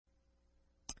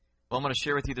Well, I'm going to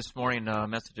share with you this morning a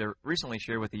message I recently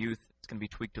shared with the youth. It's going to be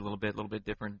tweaked a little bit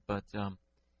different, but the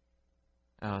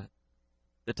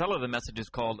title of the message is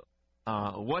called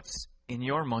What's in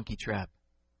Your Monkey Trap?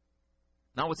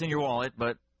 Not what's in your wallet,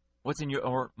 but what's in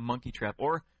your monkey trap.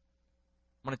 Or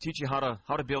I'm going to teach you how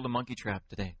to build a monkey trap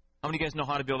today. How many of you guys know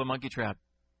how to build a monkey trap?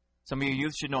 Some of you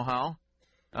youth should know how.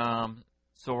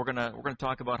 So we're gonna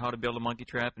talk about how to build a monkey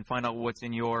trap and find out what's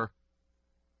in your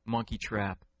monkey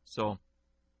trap. So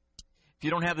if you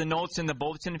don't have the notes in the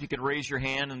bulletin, if you could raise your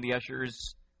hand, and the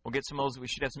ushers will get some of those. We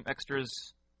should have some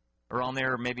extras around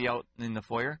there, or maybe out in the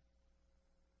foyer.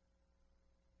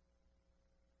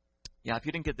 Yeah, if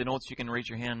you didn't get the notes, you can raise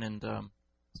your hand, and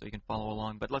so you can follow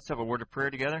along. But let's have a word of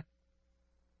prayer together.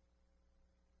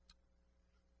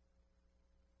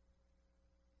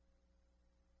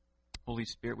 Holy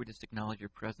Spirit, we just acknowledge your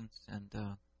presence,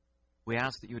 and we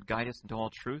ask that you would guide us into all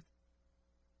truth,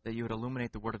 that you would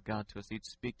illuminate the Word of God to us, that you'd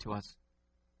speak to us.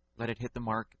 Let it hit the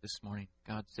mark this morning.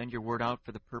 God, send your Word out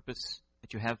for the purpose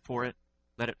that you have for it.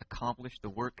 Let it accomplish the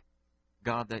work,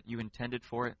 God, that you intended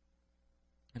for it.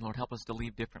 And Lord, help us to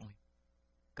leave differently.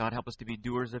 God, help us to be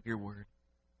doers of your Word.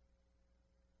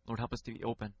 Lord, help us to be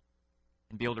open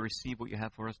and be able to receive what you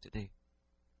have for us today.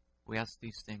 We ask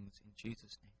these things in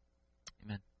Jesus' name.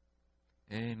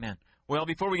 Amen. Amen. Well,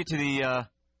 before we get to the,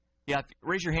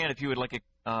 raise your hand if you would like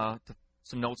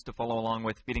some notes to follow along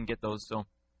with if you didn't get those. So,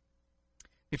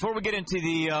 before we get into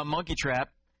the monkey trap,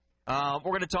 we're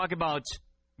going to talk about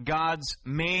God's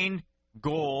main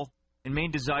goal and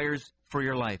main desires for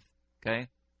your life. Okay?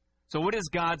 So, what is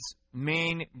God's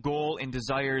main goal and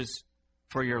desires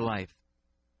for your life?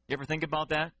 You ever think about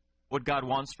that? What God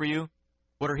wants for you?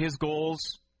 What are His goals?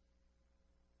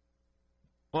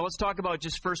 Well, let's talk about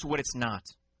just first what it's not.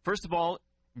 First of all,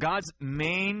 God's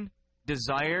main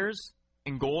desires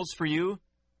and goals for you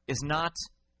is not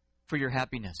for your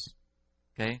happiness.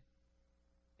 Okay?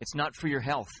 It's not for your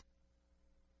health.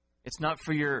 It's not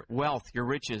for your wealth, your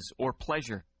riches, or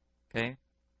pleasure. Okay?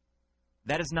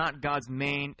 That is not God's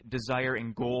main desire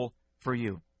and goal for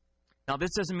you. Now,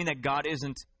 this doesn't mean that God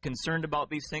isn't concerned about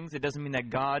these things. It doesn't mean that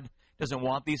God doesn't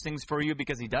want these things for you,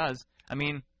 because He does. I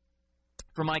mean,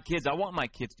 for my kids, I want my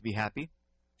kids to be happy,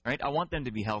 right? I want them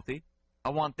to be healthy. I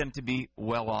want them to be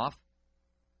well off.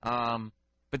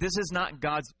 But this is not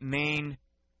God's main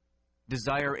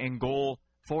desire and goal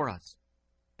for us.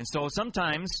 And so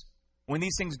sometimes when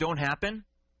these things don't happen,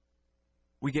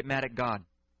 we get mad at God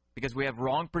because we have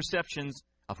wrong perceptions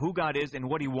of who God is and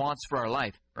what He wants for our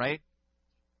life, right?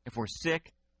 If we're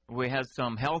sick, if we have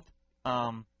some health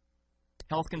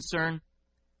concern,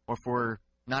 or if we're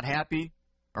not happy,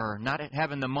 or not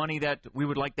having the money that we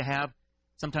would like to have,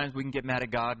 sometimes we can get mad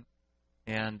at God.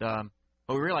 And but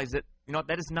we realize that,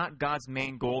 that is not God's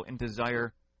main goal and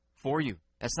desire for you.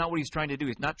 That's not what He's trying to do.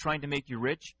 He's not trying to make you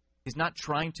rich. He's not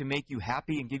trying to make you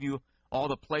happy and give you all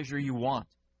the pleasure you want.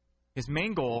 His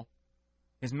main goal,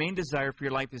 His main desire for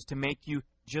your life is to make you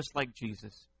just like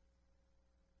Jesus.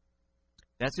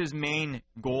 That's His main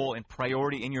goal and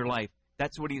priority in your life.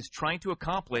 That's what He is trying to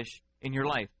accomplish in your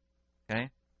life. Okay?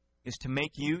 Is to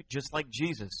make you just like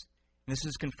Jesus. And this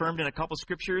is confirmed in a couple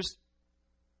scriptures.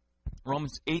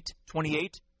 Romans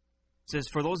 8:28 says,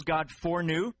 "For those God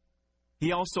foreknew,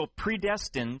 He also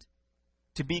predestined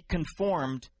to be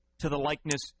conformed to the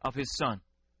likeness of His Son."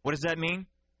 What does that mean?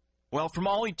 Well, from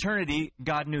all eternity,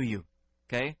 God knew you.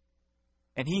 Okay?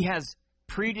 And He has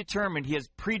predetermined, He has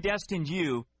predestined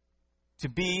you to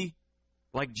be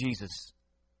like Jesus.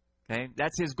 Okay?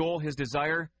 That's His goal, His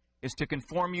desire, is to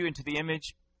conform you into the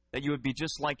image that you would be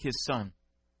just like His Son.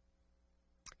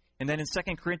 And then in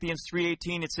 2 Corinthians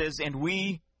 3:18 it says, "And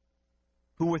we,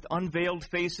 who with unveiled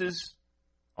faces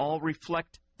all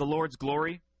reflect the Lord's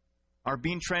glory, are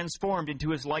being transformed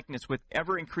into His likeness with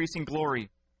ever-increasing glory,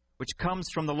 which comes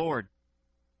from the Lord,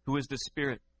 who is the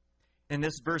Spirit." In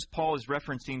this verse, Paul is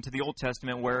referencing to the Old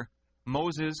Testament where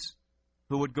Moses,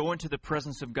 who would go into the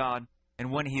presence of God,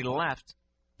 and when he left,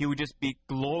 he would just be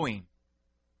glowing.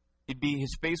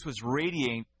 His face was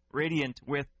radiant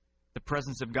with the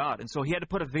presence of God. And so he had to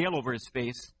put a veil over his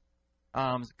face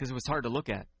because it was hard to look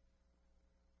at.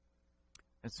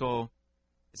 And so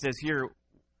it says here,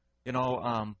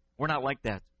 we're not like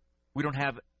that. We don't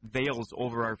have veils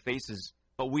over our faces,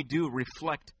 but we do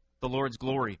reflect the Lord's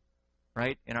glory,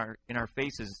 right, in our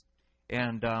faces.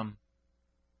 And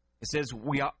it says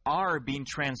we are being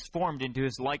transformed into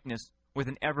His likeness with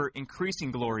an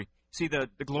ever-increasing glory. See, the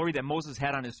glory that Moses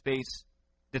had on his face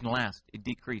didn't last. It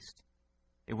decreased.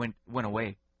 It went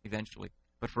away eventually.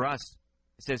 But for us,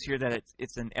 it says here that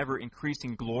it's an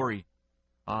ever-increasing glory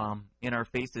in our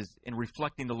faces, in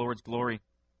reflecting the Lord's glory.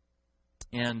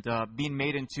 and being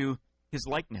made into His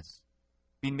likeness.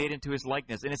 Being made into His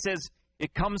likeness. And it says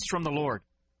it comes from the Lord.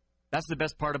 That's the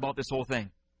best part about this whole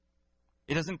thing.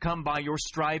 It doesn't come by your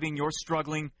striving, your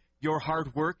struggling, your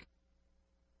hard work.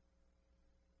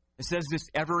 It says this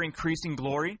ever-increasing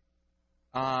glory,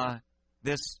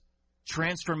 this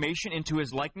transformation into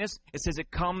His likeness. It says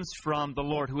it comes from the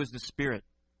Lord, who is the Spirit.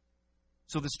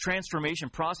 So this transformation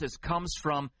process comes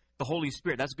from the Holy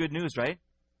Spirit. That's good news, right?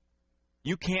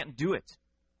 You can't do it.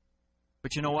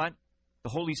 But you know what? The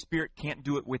Holy Spirit can't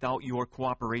do it without your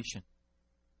cooperation.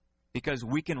 Because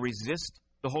we can resist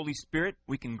the Holy Spirit.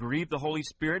 We can grieve the Holy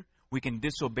Spirit. We can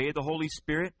disobey the Holy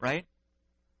Spirit, right?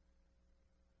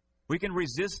 We can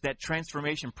resist that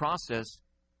transformation process,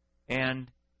 and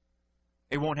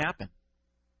it won't happen.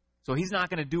 So He's not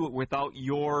going to do it without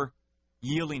your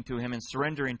yielding to Him and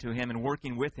surrendering to Him and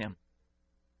working with Him.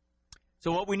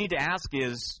 So what we need to ask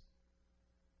is,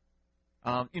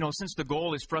 since the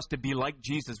goal is for us to be like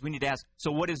Jesus, we need to ask,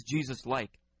 so what is Jesus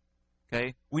like?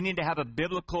 Okay? We need to have a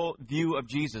biblical view of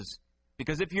Jesus.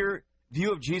 Because if your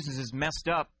view of Jesus is messed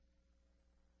up,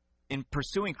 in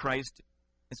pursuing Christ,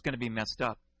 it's going to be messed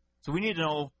up. So we need to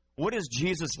know, what is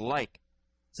Jesus like,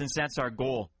 since that's our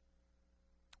goal?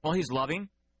 Well, He's loving,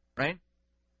 right?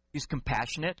 He's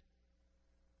compassionate.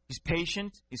 He's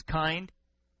patient. He's kind.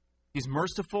 He's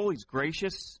merciful. He's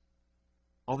gracious.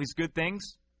 All these good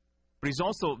things. But He's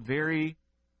also very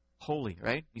holy,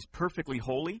 right? He's perfectly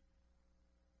holy.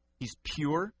 He's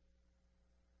pure.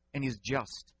 And He's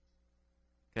just.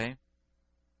 Okay?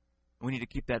 We need to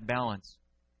keep that balance.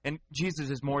 And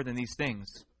Jesus is more than these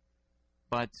things.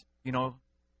 But,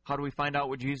 how do we find out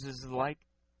what Jesus is like?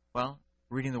 Well,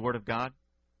 reading the Word of God,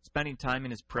 spending time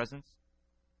in His presence.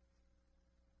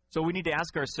 So we need to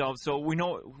ask ourselves, so we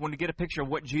know when we get a picture of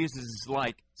what Jesus is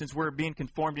like, since we're being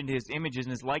conformed into His images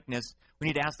and His likeness, we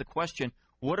need to ask the question,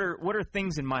 what are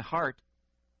things in my heart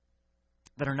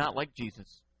that are not like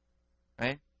Jesus?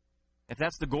 Right? If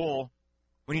that's the goal,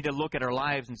 we need to look at our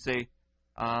lives and say,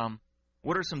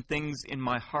 what are some things in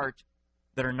my heart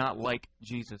that are not like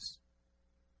Jesus?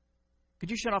 Could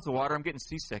you shut off the water? I'm getting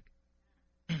seasick.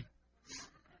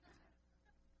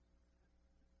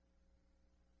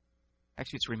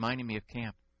 Actually, it's reminding me of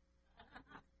camp.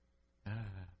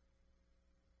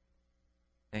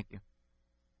 Thank you.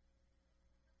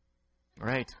 All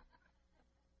right.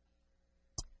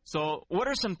 So, what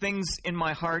are some things in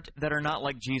my heart that are not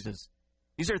like Jesus?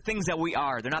 These are things that we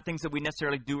are. They're not things that we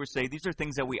necessarily do or say. These are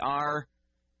things that we are,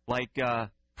 like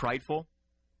prideful,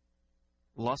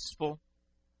 lustful,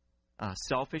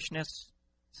 selfishness,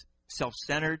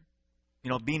 self-centered,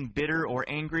 being bitter or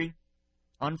angry,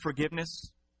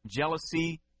 unforgiveness,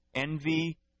 jealousy,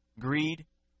 envy, greed.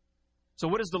 So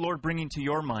what is the Lord bringing to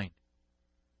your mind?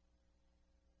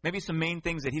 Maybe some main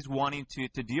things that He's wanting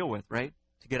to deal with, right?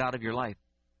 To get out of your life.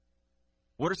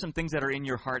 What are some things that are in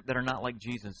your heart that are not like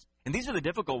Jesus? And these are the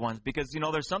difficult ones because,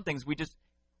 there's some things we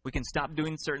can stop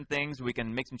doing certain things, we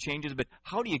can make some changes, but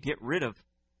how do you get rid of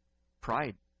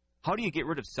pride? How do you get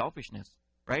rid of selfishness,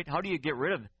 right? How do you get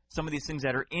rid of some of these things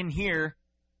that are in here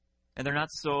and they're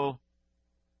not so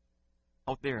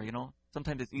out there,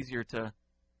 Sometimes it's easier to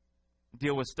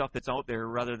deal with stuff that's out there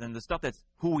rather than the stuff that's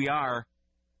who we are.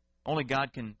 Only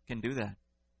God can do that.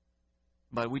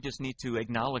 But we just need to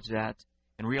acknowledge that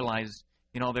and realize,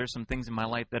 there's some things in my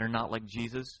life that are not like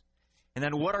Jesus. And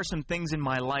then what are some things in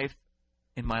my life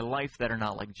that are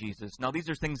not like Jesus? Now, these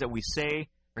are things that we say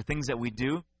or things that we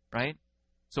do, right?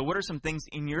 So what are some things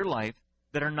in your life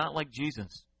that are not like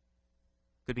Jesus?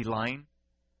 Could be lying.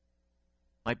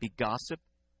 Might be gossip.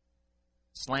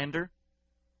 Slander.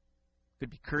 Could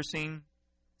be cursing,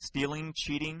 stealing,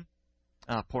 cheating,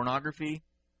 pornography,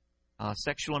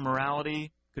 sexual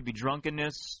immorality. Could be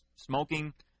drunkenness,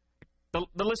 smoking. The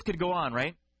list could go on,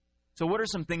 right? So what are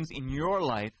some things in your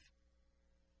life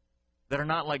that are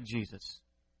not like Jesus?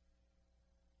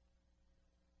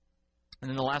 And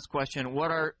then the last question,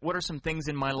 what are some things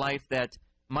in my life that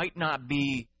might not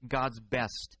be God's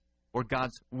best or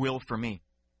God's will for me?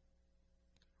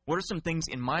 What are some things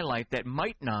in my life that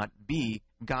might not be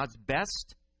God's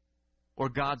best or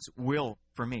God's will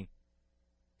for me?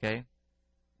 Okay?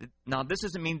 Now, this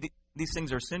doesn't mean these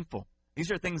things are sinful.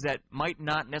 These are things that might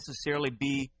not necessarily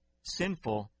be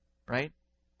sinful, right?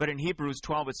 But in Hebrews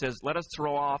 12 it says, let us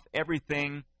throw off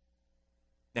everything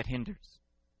that hinders.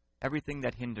 Everything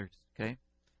that hinders, okay?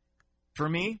 For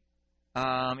me,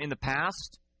 in the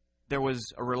past, there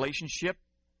was a relationship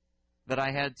that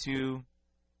I had to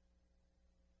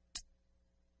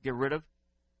get rid of.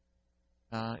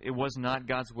 It was not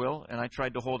God's will, and I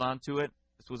tried to hold on to it.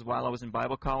 This was while I was in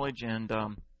Bible college, and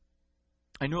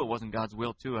I knew it wasn't God's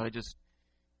will, too. I just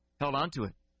held on to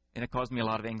it. And it caused me a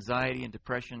lot of anxiety and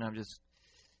depression. I just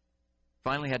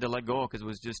finally had to let go because it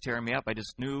was just tearing me up. I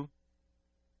just knew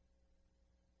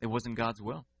it wasn't God's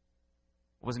will.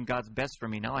 It wasn't God's best for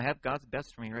me. Now I have God's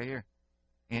best for me right here.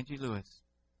 Angie Lewis.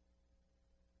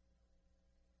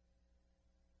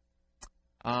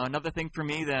 Another thing for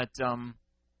me that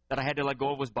I had to let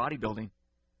go of was bodybuilding.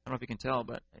 I don't know if you can tell,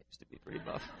 but I used to be pretty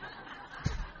buff.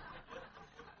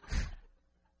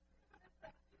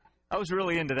 I was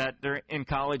really into that in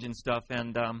college and stuff,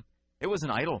 and it was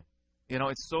an idol. You know,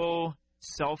 it's so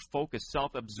self-focused,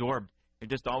 self-absorbed. You're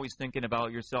just always thinking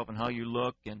about yourself and how you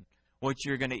look and what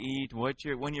you're going to eat,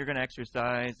 when you're going to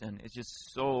exercise, and it's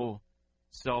just so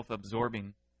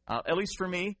self-absorbing. At least for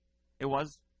me, it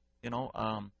was. You know,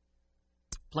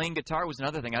 playing guitar was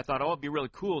another thing. I thought, it'd be really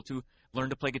cool to learn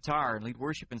to play guitar and lead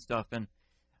worship and stuff. And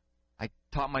I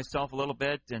taught myself a little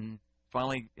bit, and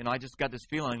finally, I just got this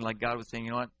feeling like God was saying,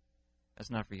 you know what,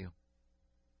 that's not for you.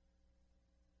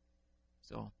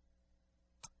 So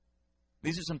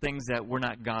these are some things that were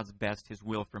not God's best, His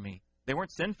will for me. They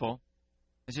weren't sinful.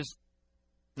 It's just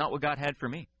not what God had for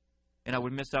me. And I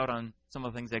would miss out on some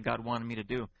of the things that God wanted me to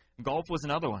do. Golf was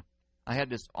another one. I had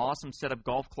this awesome set of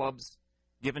golf clubs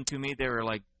given to me. They were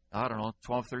like, I don't know,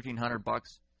 $1,200,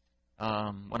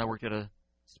 $1,300 when I worked at a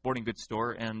sporting goods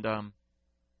store. And that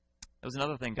was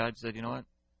another thing. God said, you know what?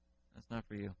 That's not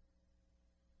for you.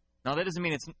 Now, that doesn't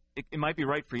mean it might be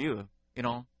right for you,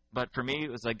 But for me,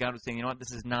 it was like God was saying, you know what?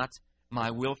 This is not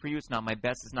my will for you. It's not my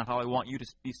best. It's not how I want you to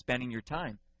be spending your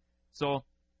time. So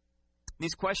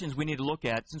these questions we need to look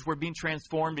at. Since we're being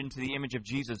transformed into the image of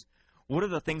Jesus, what are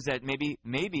the things that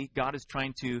maybe God is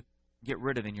trying to get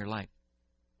rid of in your life?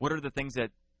 What are the things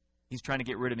that He's trying to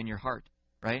get rid of in your heart,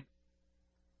 right?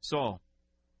 So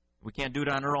we can't do it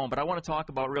on our own, but I want to talk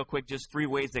about real quick just 3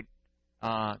 ways that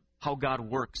how God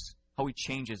works, how He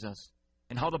changes us,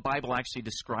 and how the Bible actually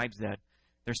describes that.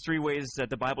 There's 3 ways that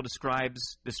the Bible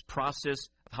describes this process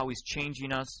of how He's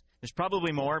changing us. There's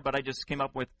probably more, but I just came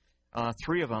up with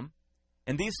 3 of them.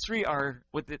 And these 3 are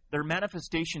they're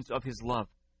manifestations of His love.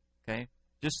 Okay?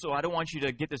 Just so I don't want you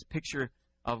to get this picture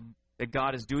of that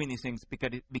God is doing these things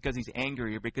because He's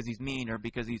angry or because He's mean or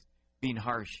because He's being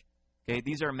harsh. Okay?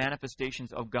 These are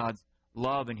manifestations of God's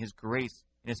love and His grace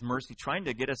and His mercy, trying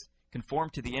to get us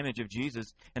conformed to the image of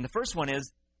Jesus. And the first one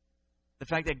is the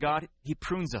fact that God, He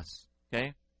prunes us.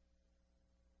 Okay?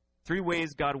 3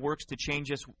 ways God works to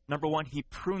change us. Number 1, He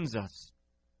prunes us.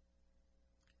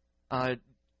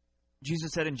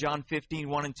 Jesus said in John 15,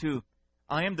 1 and 2,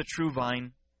 I am the true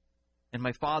vine, and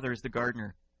my Father is the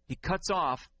gardener. He cuts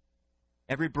off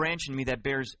every branch in me that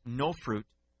bears no fruit,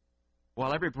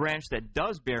 while every branch that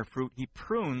does bear fruit, He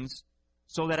prunes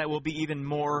so that it will be even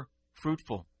more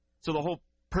fruitful. So the whole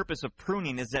purpose of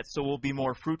pruning is that so we'll be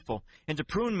more fruitful. And to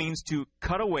prune means to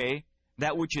cut away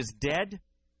that which is dead,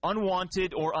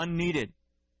 unwanted, or unneeded.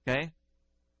 Okay?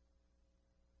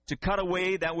 To cut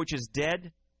away that which is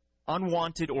dead,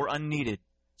 unwanted, or unneeded.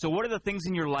 So what are the things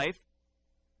in your life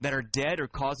that are dead or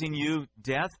causing you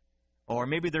death? Or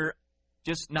maybe they're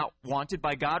just not wanted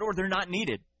by God, or they're not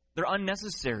needed. They're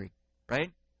unnecessary,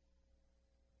 right?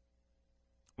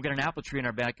 We've got an apple tree in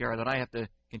our backyard that I have to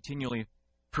continually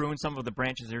prune. Some of the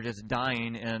branches are just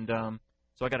dying, and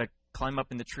so I got to climb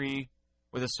up in the tree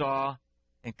with a saw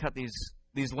and cut these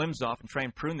limbs off and try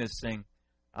and prune this thing.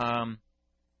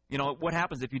 What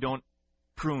happens if you don't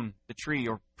prune the tree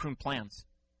or prune plants?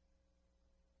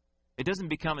 It doesn't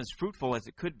become as fruitful as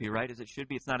it could be, right? As it should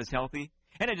be. It's not as healthy,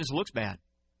 and it just looks bad.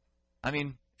 I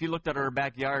mean, if you looked at our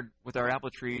backyard with our apple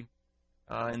tree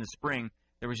in the spring,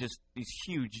 there was just these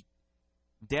huge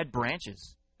dead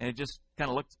branches, and it just kind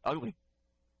of looked ugly.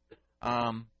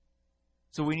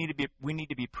 So we need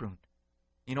to be pruned.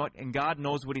 You know what? And God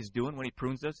knows what He's doing when He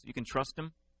prunes us. You can trust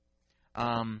Him.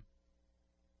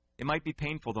 It might be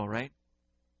painful, though, right?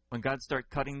 When God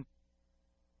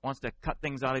wants to cut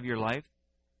things out of your life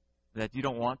that you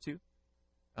don't want to,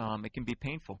 it can be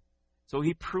painful. So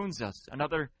He prunes us.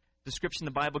 Another description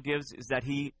the Bible gives is that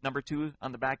number 2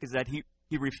 on the back, is that He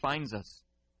refines us.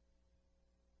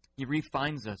 He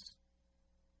refines us.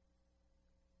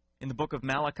 In the book of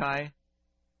Malachi,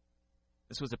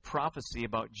 this was a prophecy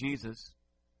about Jesus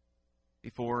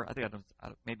before, I think it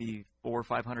was maybe 400 or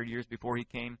 500 years before He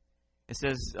came. It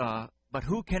says, but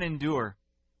who can endure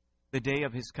the day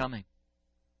of His coming?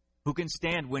 Who can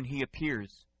stand when He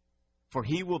appears? For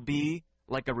He will be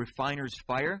like a refiner's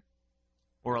fire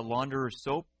or a launderer's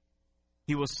soap.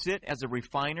 He will sit as a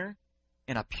refiner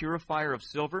and a purifier of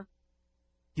silver.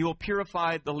 He will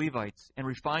purify the Levites and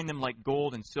refine them like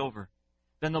gold and silver.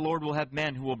 Then the Lord will have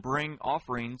men who will bring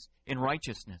offerings in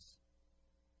righteousness.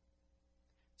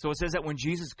 So it says that when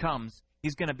Jesus comes,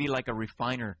 he's going to be like a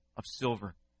refiner of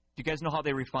silver. Do you guys know how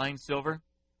they refine silver?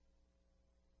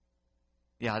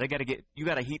 Yeah, you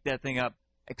got to heat that thing up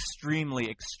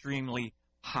extremely, extremely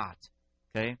hot.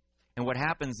 Okay? And what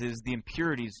happens is the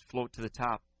impurities float to the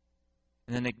top.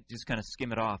 And then they just kind of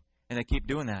skim it off. And they keep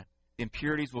doing that. The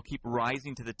impurities will keep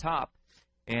rising to the top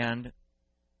and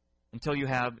until you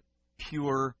have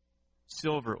pure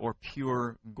silver or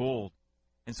pure gold.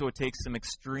 And so it takes some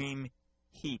extreme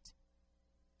heat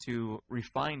to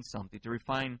refine something, to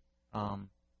refine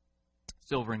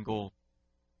silver and gold.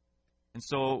 And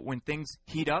so when things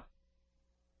heat up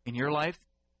in your life,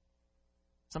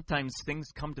 sometimes things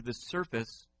come to the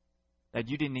surface that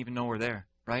you didn't even know were there,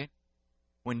 right?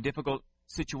 When difficult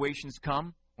situations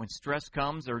come, when stress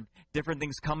comes, or different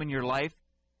things come in your life,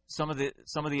 some of the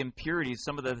impurities,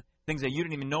 some of the things that you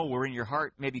didn't even know were in your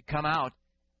heart maybe come out.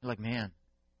 You're like, man,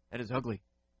 that is ugly.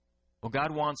 Well,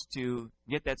 God wants to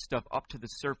get that stuff up to the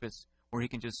surface where he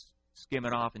can just skim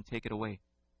it off and take it away.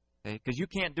 Okay? Because you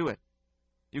can't do it.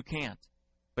 You can't.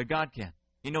 But God can.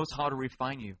 He knows how to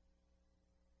refine you.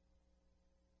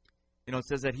 You know, it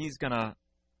says that he's gonna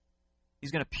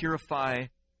purify,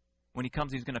 when he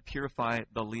comes, he's going to purify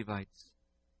the Levites.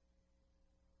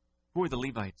 Who are the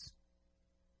Levites?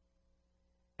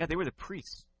 Yeah, they were the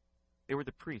priests. They were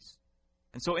the priests.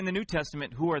 And so in the New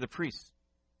Testament, who are the priests?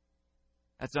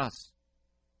 That's us.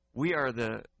 We are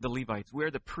the Levites. We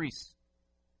are the priests.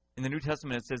 In the New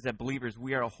Testament, it says that believers,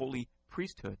 we are a holy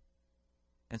priesthood.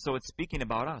 And so it's speaking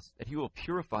about us, that he will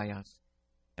purify us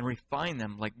and refine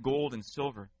them like gold and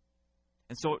silver.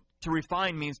 And so to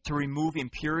refine means to remove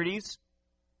impurities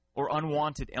or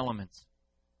unwanted elements.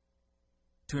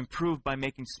 To improve by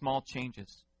making small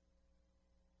changes.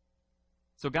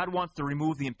 So God wants to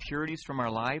remove the impurities from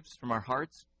our lives, from our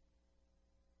hearts,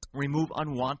 remove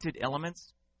unwanted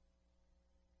elements,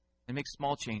 and make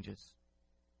small changes.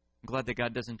 I'm glad that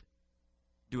God doesn't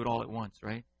do it all at once,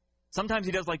 right? Sometimes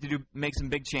he does like to make some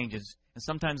big changes, and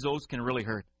sometimes those can really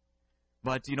hurt.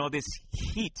 But, you know, this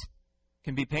heat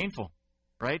can be painful,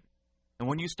 right? And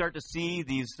when you start to see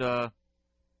these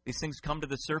things come to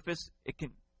the surface, it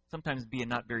can sometimes be a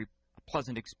not very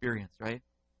pleasant experience, right?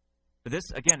 But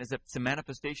this, again, is a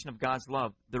manifestation of God's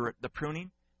love. The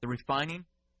pruning, the refining,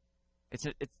 it's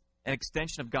an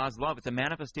extension of God's love. It's a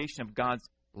manifestation of God's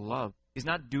love. He's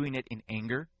not doing it in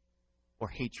anger or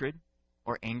hatred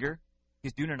or anger.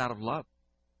 He's doing it out of love.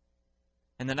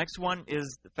 And the next one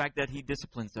is the fact that he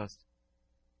disciplines us.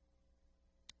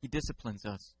 He disciplines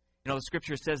us. You know, the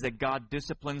scripture says that God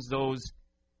disciplines those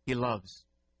he loves.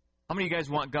 How many of you guys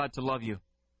want God to love you?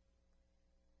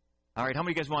 All right, how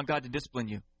many of you guys want God to discipline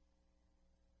you?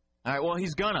 All right, well,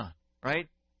 he's gonna, right?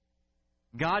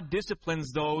 God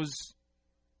disciplines those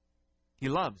he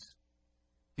loves.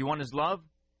 If you want his love,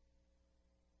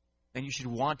 then you should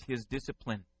want his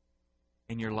discipline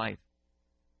in your life.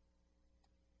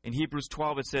 In Hebrews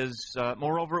 12, it says,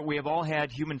 moreover, we have all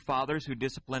had human fathers who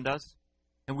disciplined us,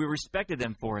 and we respected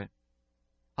them for it.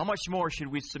 How much more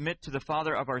should we submit to the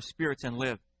Father of our spirits and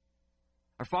live?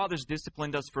 Our fathers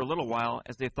disciplined us for a little while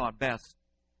as they thought best,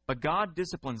 but God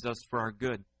disciplines us for our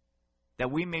good,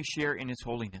 that we may share in his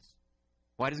holiness.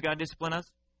 Why does God discipline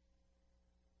us?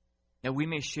 That we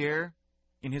may share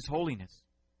in his holiness.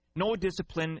 No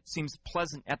discipline seems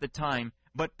pleasant at the time,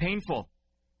 but painful.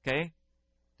 Okay?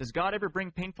 Does God ever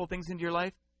bring painful things into your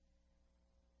life?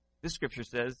 This scripture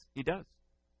says he does.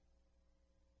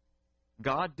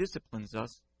 God disciplines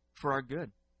us for our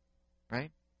good.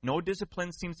 Right? No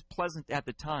discipline seems pleasant at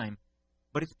the time,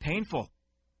 but it's painful.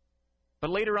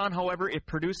 But later on, however, it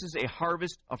produces a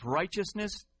harvest of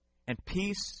righteousness and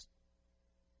peace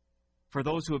for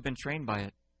those who have been trained by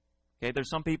it. Okay, there's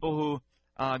some people who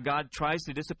God tries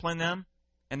to discipline them,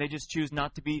 and they just choose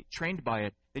not to be trained by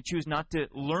it. They choose not to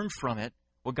learn from it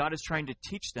what God is trying to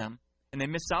teach them, and they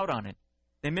miss out on it.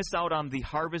 They miss out on the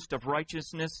harvest of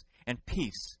righteousness and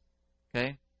peace.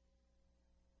 Okay?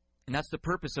 And that's the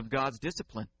purpose of God's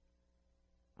discipline.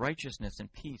 Righteousness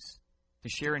and peace. To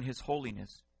share in his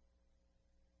holiness.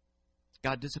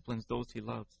 God disciplines those he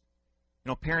loves. You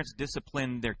know, parents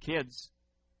discipline their kids,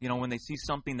 you know, when they see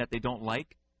something that they don't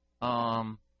like,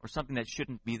 or something that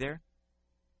shouldn't be there.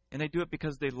 And they do it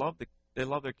because they love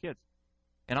their kids.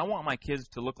 And I want my kids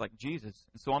to look like Jesus.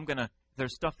 And so if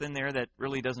there's stuff in there that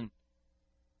really doesn't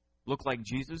look like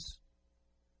Jesus,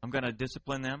 I'm going to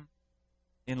discipline them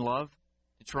in love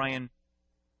to try and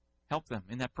help them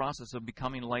in that process of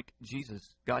becoming like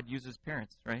Jesus. God uses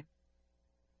parents, right?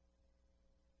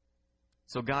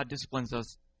 So God disciplines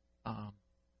us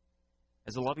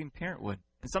as a loving parent would.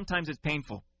 And sometimes it's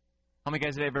painful. How many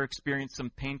guys have ever experienced some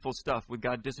painful stuff with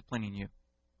God disciplining you?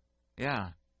 Yeah.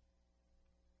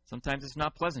 Sometimes it's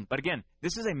not pleasant. But again,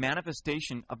 this is a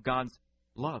manifestation of God's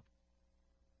love.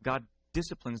 God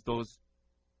disciplines those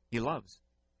He loves.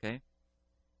 Okay?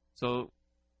 So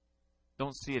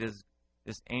don't see it as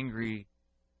this angry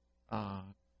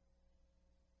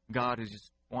God who's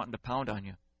just wanting to pound on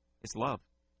you. It's love.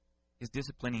 He's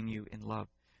disciplining you in love.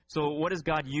 So what does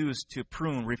God use to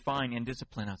prune, refine, and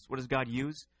discipline us? What does God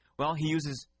use? Well, He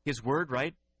uses His Word,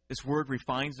 right? This Word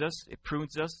refines us. It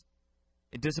prunes us.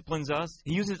 It disciplines us.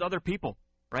 He uses other people,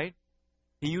 right?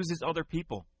 He uses other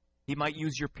people. He might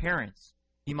use your parents.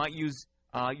 He might use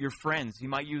your friends. He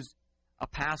might use a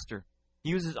pastor.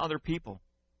 He uses other people.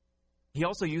 He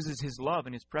also uses His love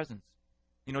and His presence.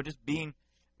 You know, just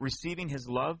receiving His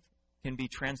love can be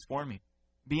transforming.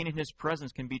 Being in His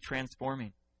presence can be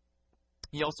transforming.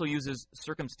 He also uses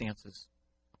circumstances.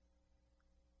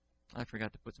 I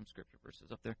forgot to put some scripture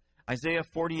verses up there. Isaiah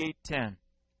 48:10.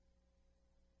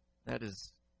 That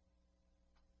is,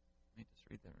 let me just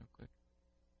read that real quick.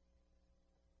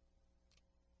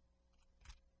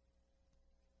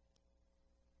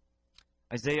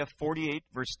 Isaiah 48,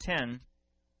 verse 10.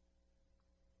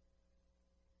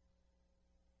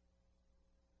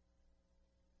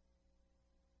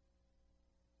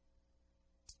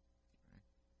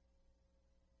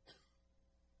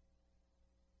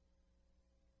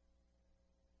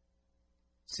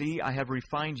 See, I have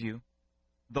refined you,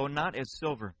 though not as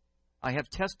silver. I have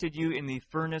tested you in the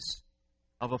furnace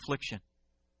of affliction.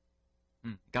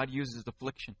 God uses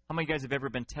affliction. How many of you guys have ever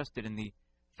been tested in the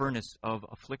furnace of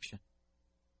affliction?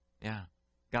 Yeah,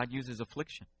 God uses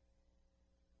affliction.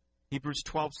 Hebrews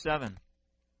 12:7.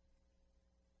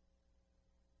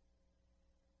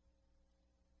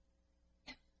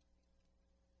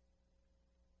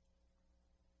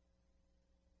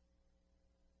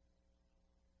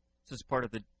 This is part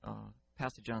of the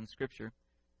passage on Scripture.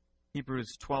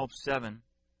 Hebrews 12:7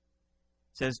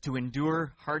 says to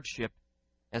endure hardship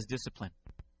as discipline.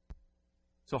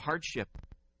 So hardship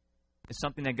is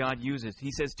something that God uses.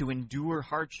 He says to endure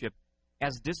hardship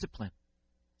as discipline.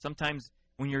 Sometimes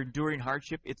when you're enduring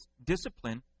hardship, it's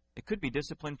discipline. It could be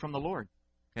discipline from the Lord.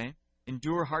 Okay?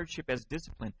 Endure hardship as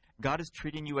discipline. God is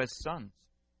treating you as sons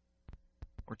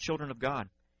or children of God.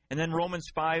 And then Romans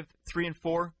 5:3 and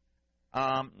 4.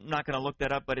 I'm not going to look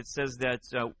that up, but it says that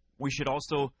we should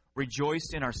also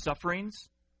rejoice in our sufferings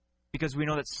because we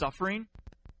know that suffering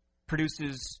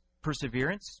produces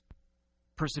perseverance,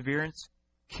 perseverance,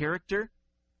 character,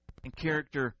 and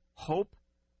character, hope,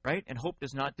 right? And hope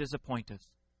does not disappoint us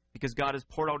because God has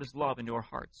poured out His love into our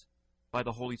hearts by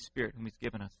the Holy Spirit whom He's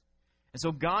given us. And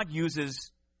so God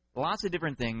uses lots of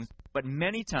different things, but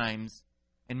many times,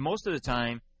 and most of the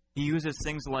time, He uses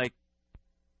things like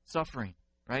suffering,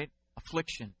 right?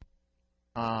 Affliction,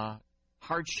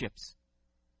 hardships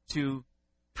to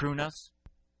prune us,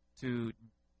 to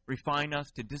refine us,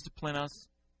 to discipline us.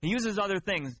 He uses other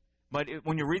things, but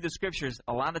when you read the Scriptures,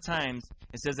 a lot of times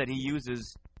it says that He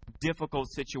uses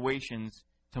difficult situations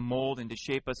to mold and to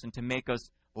shape us and to make us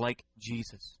like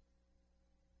Jesus.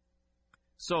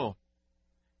 So,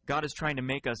 God is trying to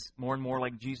make us more and more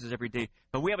like Jesus every day.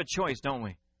 But we have a choice, don't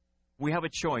we? We have a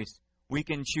choice. We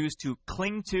can choose to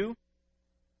cling to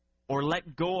or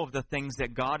let go of the things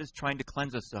that God is trying to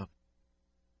cleanse us of.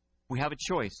 We have a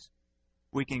choice.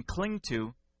 We can cling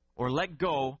to or let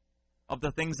go of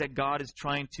the things that God is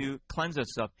trying to cleanse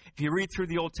us of. If you read through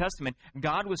the Old Testament,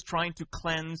 God was trying to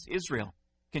cleanse Israel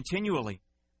continually.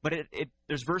 But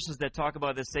there's verses that talk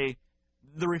about that say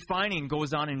the refining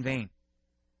goes on in vain.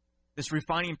 This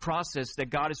refining process that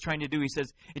God is trying to do, He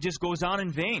says, it just goes on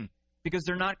in vain because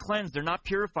they're not cleansed, they're not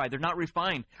purified, they're not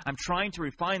refined. I'm trying to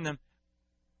refine them.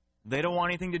 They don't want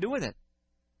anything to do with it.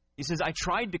 He says, I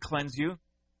tried to cleanse you,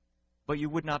 but you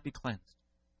would not be cleansed.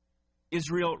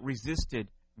 Israel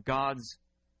resisted God's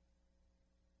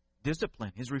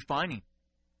discipline, His refining.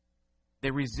 They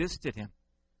resisted Him.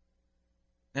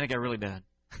 Then it got really bad.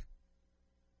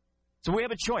 So we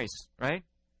have a choice, right?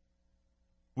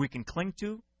 We can cling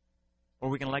to or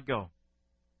we can let go.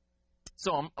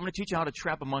 So I'm going to teach you how to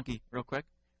trap a monkey real quick.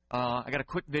 I got a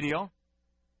quick video.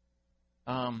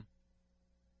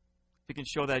 You can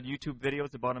show that YouTube video.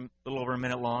 It's about a little over a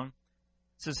minute long.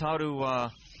 It says how to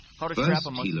trap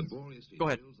a monkey. Go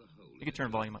ahead. You can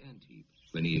turn volume up.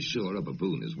 When he is sure a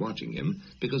baboon is watching him,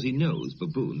 because he knows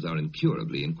baboons are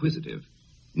incurably inquisitive.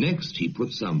 Next, he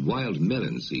puts some wild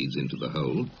melon seeds into the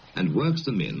hole and works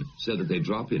them in so that they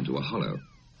drop into a hollow.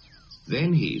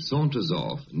 Then he saunters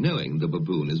off, knowing the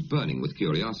baboon is burning with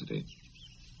curiosity.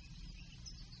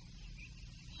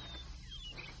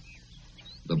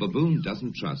 The baboon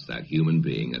doesn't trust that human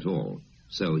being at all,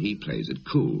 so he plays it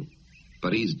cool.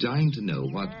 but he's dying to know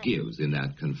what gives in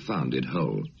that confounded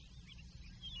hole.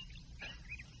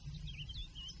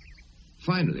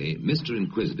 Finally, Mr.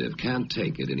 Inquisitive can't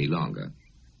take it any longer.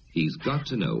 He's got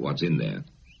to know what's in there.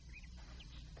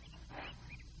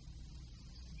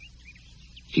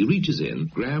 He reaches in,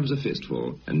 grabs a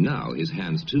fistful, and now his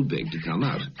hand's too big to come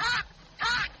out.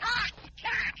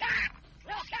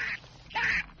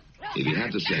 If he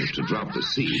had the sense to drop the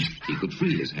seed, he could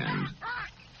free his hand.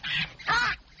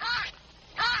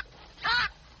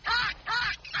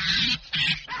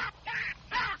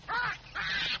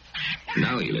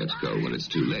 Now he lets go when it's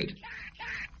too late.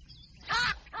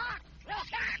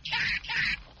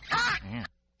 Man.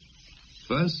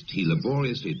 First, he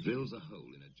laboriously drills a hole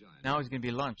in a giant... Now he's going to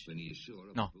be lunch. When he is sure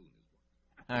of No. a boon.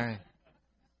 All right.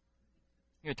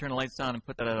 I'm going to turn the lights on and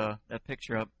put that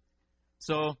picture up.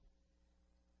 So,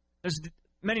 there's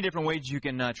many different ways you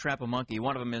can trap a monkey.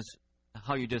 One of them is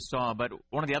how you just saw, but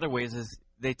one of the other ways is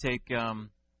they take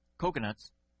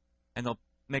coconuts and they'll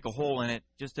make a hole in it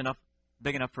just enough,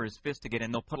 big enough for his fist to get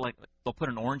in. They'll put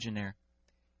an orange in there,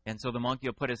 and so the monkey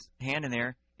will put his hand in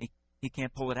there. And he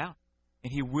can't pull it out,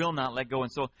 and he will not let go.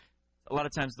 And so, a lot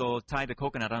of times they'll tie the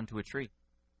coconut onto a tree.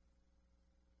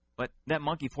 But that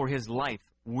monkey, for his life,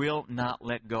 will not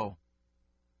let go.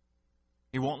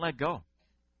 He won't let go.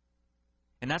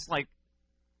 And that's like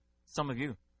some of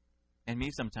you and me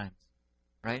sometimes,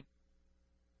 right?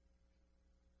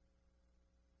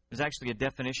 There's actually a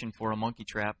definition for a monkey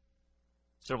trap,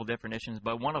 several definitions,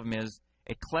 but one of them is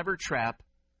a clever trap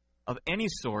of any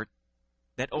sort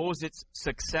that owes its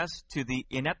success to the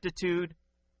ineptitude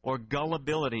or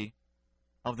gullibility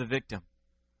of the victim.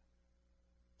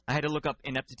 I had to look up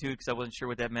ineptitude because I wasn't sure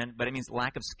what that meant, but it means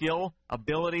lack of skill,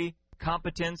 ability,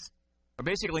 competence, or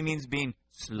basically means being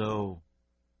slow.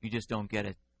 You just don't get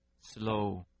it.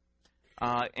 Slow.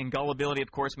 And gullibility,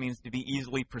 of course, means to be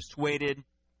easily persuaded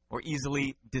or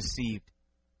easily deceived.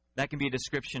 That can be a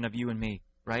description of you and me,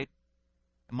 right?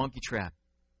 A monkey trap.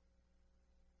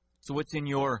 So what's in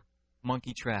your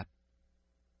monkey trap?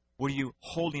 What are you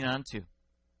holding on to?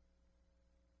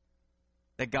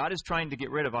 That God is trying to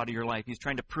get rid of out of your life. He's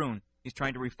trying to prune. He's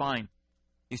trying to refine.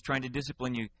 He's trying to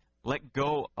discipline you. Let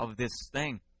go of this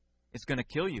thing. It's going to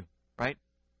kill you, right?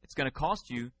 It's going to cost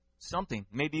you something,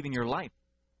 maybe even your life.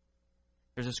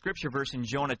 There's a scripture verse in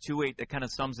Jonah 2:8 that kind of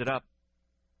sums it up.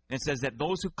 And it says that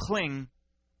those who cling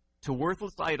to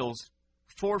worthless idols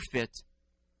forfeit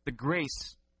the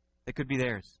grace that could be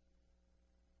theirs.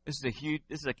 This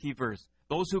is a key verse.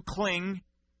 Those who cling,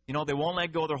 they won't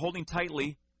let go. They're holding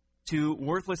tightly to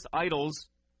worthless idols.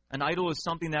 An idol is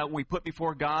something that we put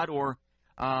before God, or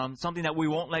something that we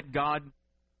won't let God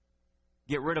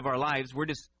get rid of our lives. We're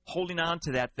just holding on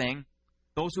to that thing.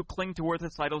 Those who cling to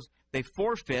worthless idols, they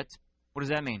forfeit. What does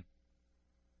that mean?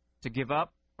 To give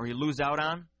up, or you lose out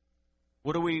on?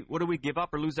 What do we give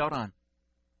up or lose out on?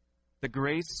 The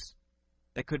grace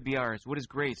that could be ours. What is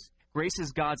grace? Grace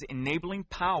is God's enabling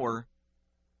power,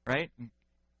 right?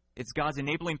 It's God's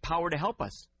enabling power to help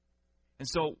us. And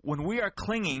so when we are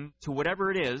clinging to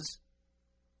whatever it is,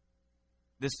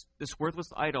 this worthless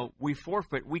idol, we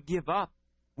forfeit, we give up,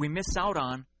 we miss out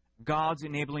on God's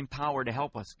enabling power to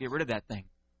help us get rid of that thing.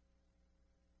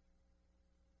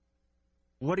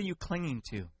 What are you clinging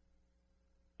to?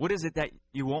 What is it that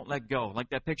you won't let go? Like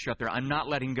that picture up there, I'm not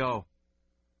letting go.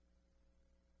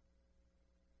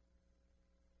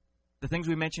 The things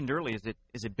we mentioned earlier,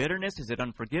 is it bitterness? Is it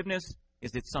unforgiveness?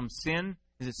 Is it some sin?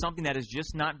 Is it something that is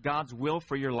just not God's will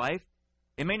for your life?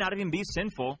 It may not even be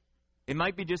sinful. It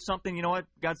might be just something,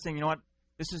 God's saying,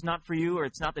 this is not for you, or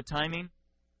it's not the timing.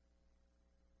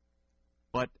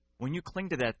 But when you cling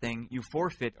to that thing, you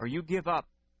forfeit or you give up.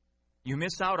 You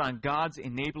miss out on God's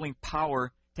enabling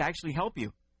power to actually help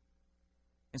you.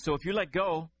 And so if you let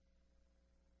go,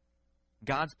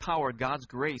 God's power, God's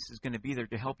grace is going to be there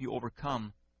to help you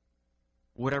overcome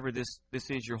whatever this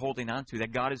is you're holding on to,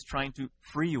 that God is trying to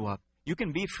free you of. You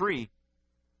can be free.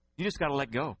 You just got to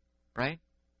let go, right?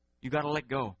 You got to let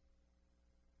go.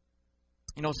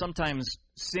 Sometimes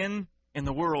sin in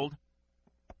the world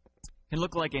can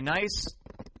look like a nice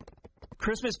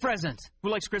Christmas present. Who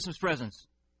likes Christmas presents?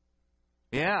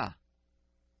 Yeah.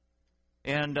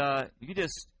 And you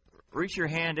just reach your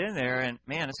hand in there, and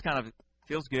man, it's kind of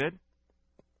feels good.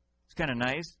 It's kind of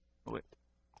nice. Oh, wait.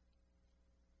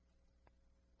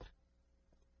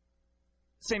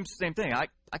 Same thing.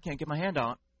 I can't get my hand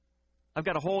out. I've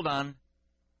got a hold on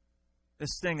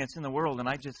this thing that's in the world, and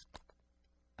I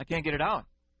can't get it out.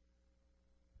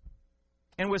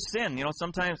 And with sin,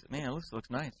 sometimes, man, this looks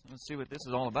nice. Let's see what this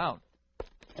is all about.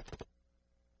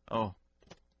 Oh.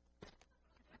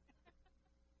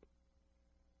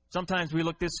 Sometimes we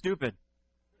look this stupid.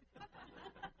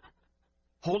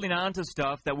 holding on to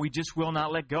stuff that we just will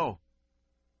not let go.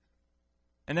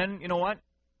 And then, you know what?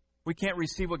 We can't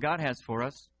receive what God has for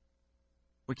us.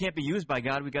 We can't be used by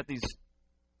God.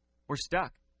 We're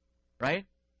stuck, right?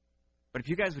 But if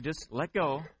you guys would just let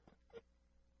go,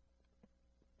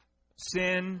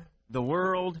 sin, the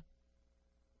world,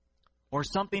 or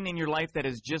something in your life that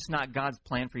is just not God's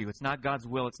plan for you. It's not God's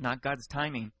will. It's not God's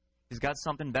timing. He's got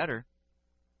something better.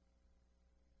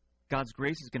 God's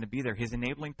grace is going to be there. His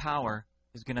enabling power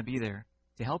is going to be there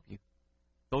to help you.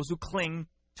 Those who cling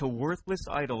to worthless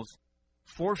idols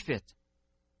forfeit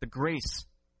the grace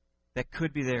that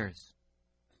could be theirs.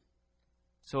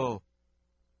 So,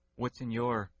 what's in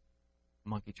your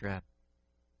monkey trap?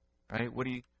 Right? What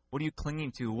are you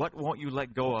clinging to? What won't you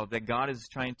let go of that God is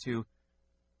trying to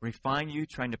refine you,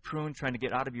 trying to prune, trying to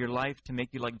get out of your life to make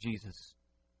you like Jesus?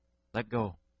 Let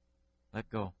go. Let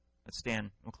go. Let's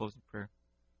stand. We'll close in prayer.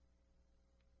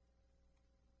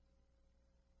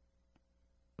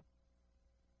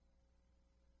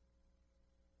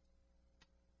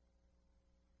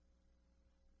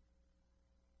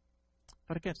 If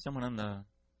I could get someone on the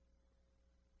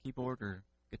keyboard or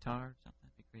guitar or something,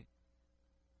 that'd be great.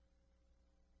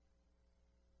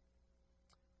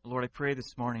 Lord, I pray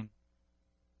this morning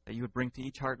that you would bring to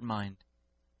each heart and mind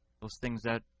those things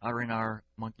that are in our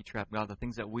monkey trap, God, the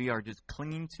things that we are just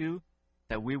clinging to,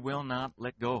 that we will not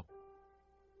let go.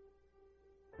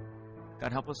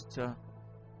 God, help us to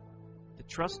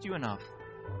trust you enough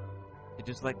to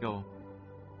just let go.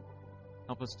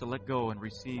 Help us to let go and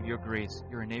receive your grace,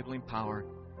 your enabling power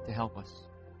to help us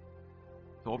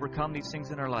to overcome these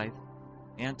things in our life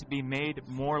and to be made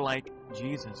more like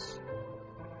Jesus.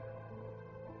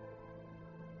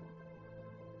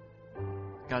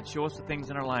 God, show us the things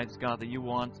in our lives, God, that you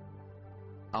want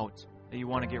out, that you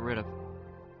want to get rid of,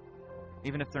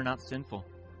 even if they're not sinful.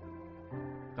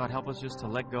 God, help us just to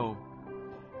let go.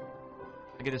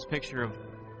 I get this picture of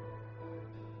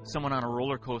someone on a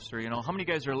roller coaster. You know, how many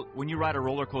guys are, when you ride a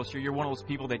roller coaster, you're one of those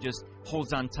people that just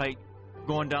holds on tight,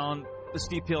 going down the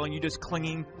steep hill, and you're just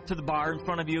clinging to the bar in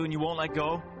front of you, and you won't let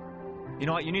go? You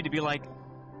know what? You need to be like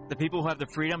the people who have the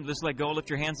freedom to just let go, lift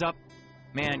your hands up.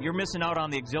 Man, you're missing out on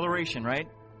the exhilaration, right?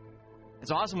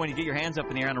 It's awesome when you get your hands up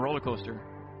in the air on a roller coaster.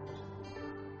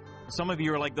 Some of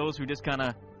you are like those who just kind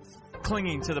of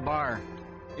clinging to the bar.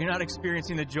 You're not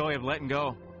experiencing the joy of letting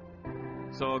go.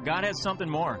 So God has something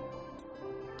more.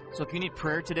 So if you need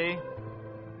prayer today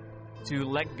to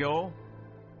let go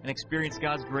and experience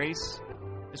God's grace,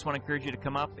 I just want to encourage you to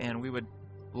come up, and we would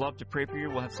love to pray for you.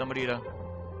 We'll have somebody to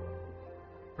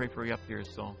pray for you up here.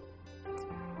 So,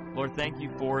 Lord, thank you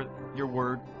for your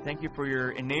word. Thank you for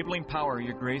your enabling power,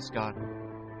 your grace, God,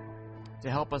 to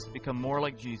help us become more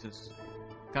like Jesus.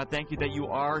 God, thank you that you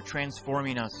are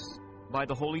transforming us by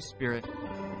the Holy Spirit.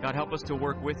 God, help us to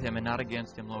work with him and not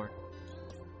against him, Lord.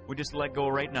 We just let go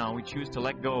right now. We choose to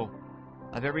let go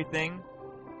of everything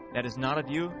that is not of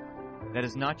you, that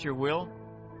is not your will.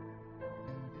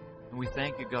 And we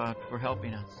thank you, God, for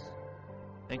helping us.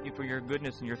 Thank you for your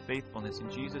goodness and your faithfulness. In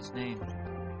Jesus' name,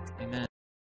 amen.